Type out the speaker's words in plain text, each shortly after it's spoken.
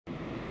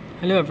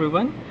Hello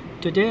everyone.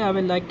 Today I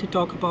would like to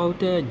talk about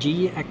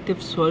GE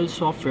Active Swirl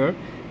software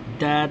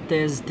that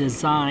is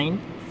designed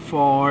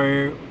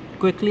for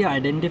quickly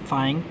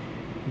identifying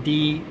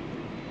the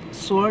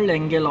swirl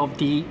angle of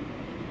the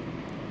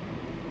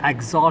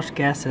exhaust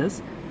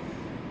gases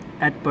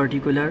at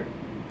particular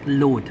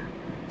load.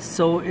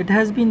 So it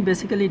has been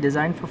basically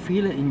designed for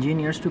field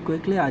engineers to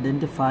quickly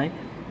identify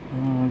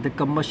the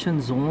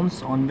combustion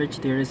zones on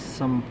which there is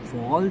some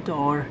fault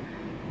or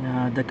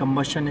the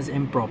combustion is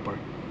improper.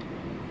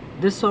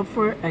 This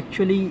software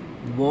actually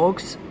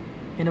works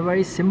in a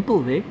very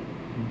simple way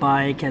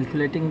by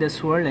calculating the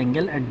swirl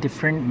angle at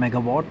different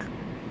megawatt.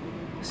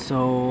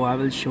 So I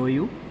will show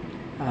you.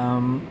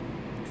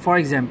 For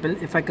example,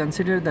 if I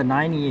consider the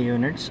 9EA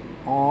units,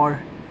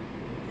 or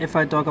if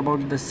I talk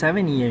about the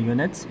 7EA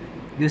units,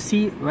 you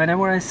see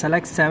whenever I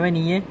select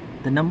 7EA,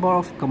 the number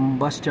of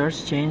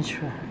combustors change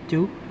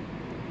to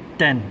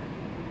 10.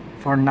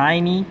 For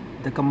 9E,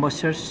 the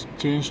combustors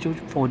change to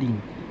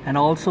 14. And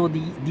also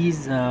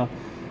these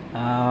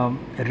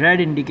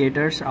red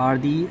indicators are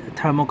the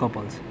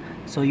thermocouples.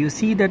 So you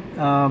see that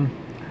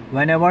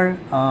whenever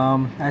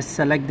I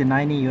select the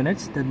 9E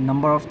units, the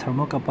number of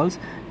thermocouples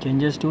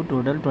changes to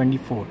total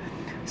 24.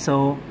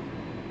 So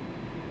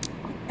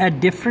at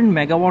different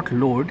megawatt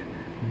load,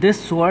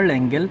 this swirl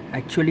angle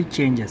actually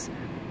changes,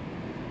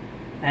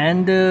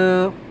 and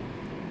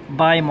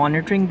by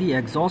monitoring the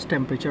exhaust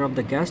temperature of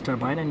the gas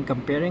turbine and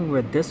comparing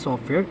with this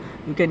software,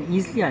 you can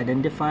easily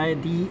identify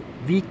the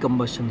weak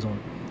combustion zone.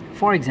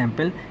 For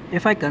example,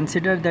 if I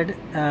consider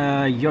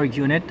that your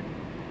unit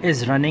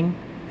is running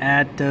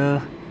at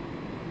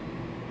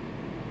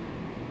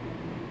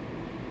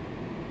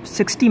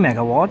 60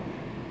 megawatt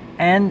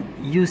and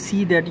you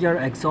see that your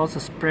exhaust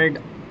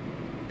spread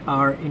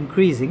are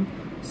increasing,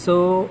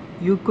 so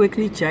you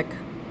quickly check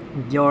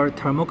your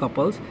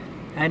thermocouples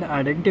and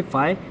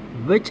identify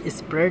which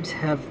spreads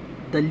have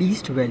the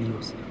least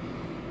values.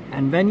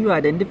 And when you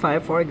identify,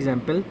 for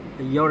example,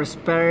 your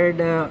spread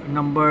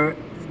number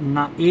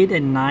 8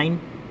 and 9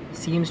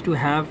 seems to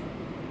have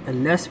a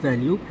less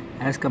value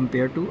as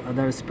compared to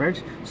other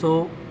spreads.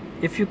 So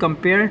if you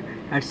compare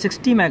at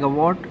 60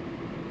 megawatt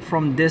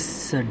from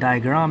this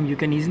diagram, you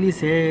can easily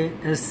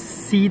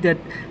see that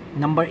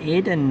number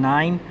 8 and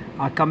 9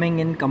 are coming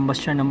in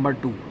combustion number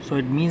 2. So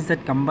it means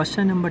that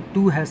combustion number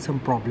 2 has some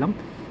problem.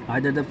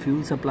 Either the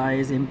fuel supply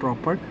is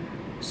improper,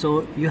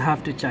 so you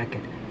have to check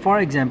it. For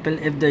example,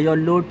 if your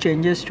load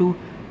changes to,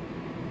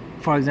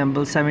 for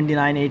example,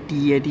 79,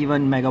 80,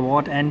 81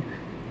 megawatt, and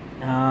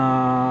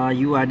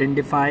you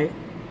identify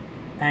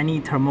any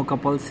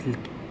thermocouples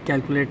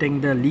calculating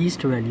the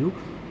least value,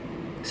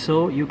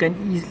 so you can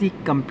easily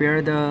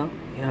compare the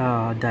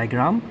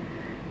diagram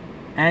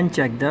and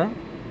check the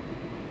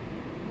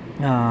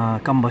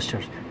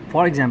combustors.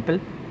 For example,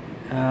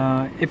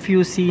 if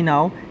you see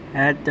now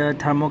at the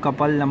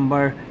thermocouple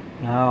number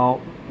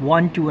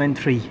 1, 2 and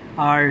 3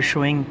 are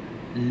showing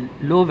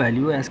low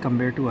value as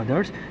compared to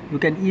others, you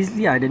can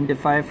easily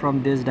identify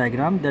from this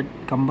diagram that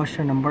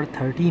combustion number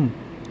 13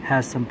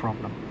 has some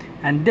problem,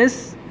 and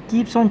this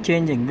keeps on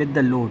changing with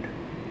the load,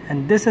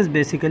 and this is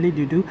basically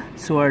due to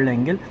swirl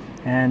angle.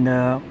 And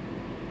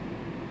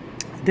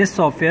this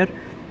software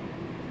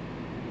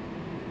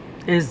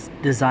is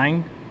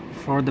designed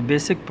for the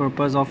basic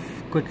purpose of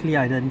quickly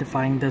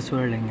identifying the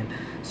swirl angle.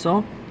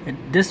 So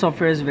this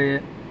software is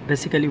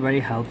basically very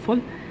helpful,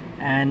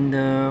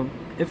 and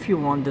if you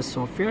want this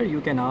software, you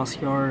can ask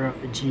your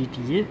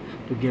GTA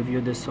to give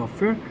you this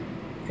software.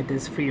 It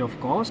is free of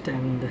cost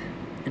and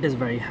it is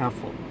very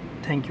helpful.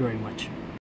 Thank you very much.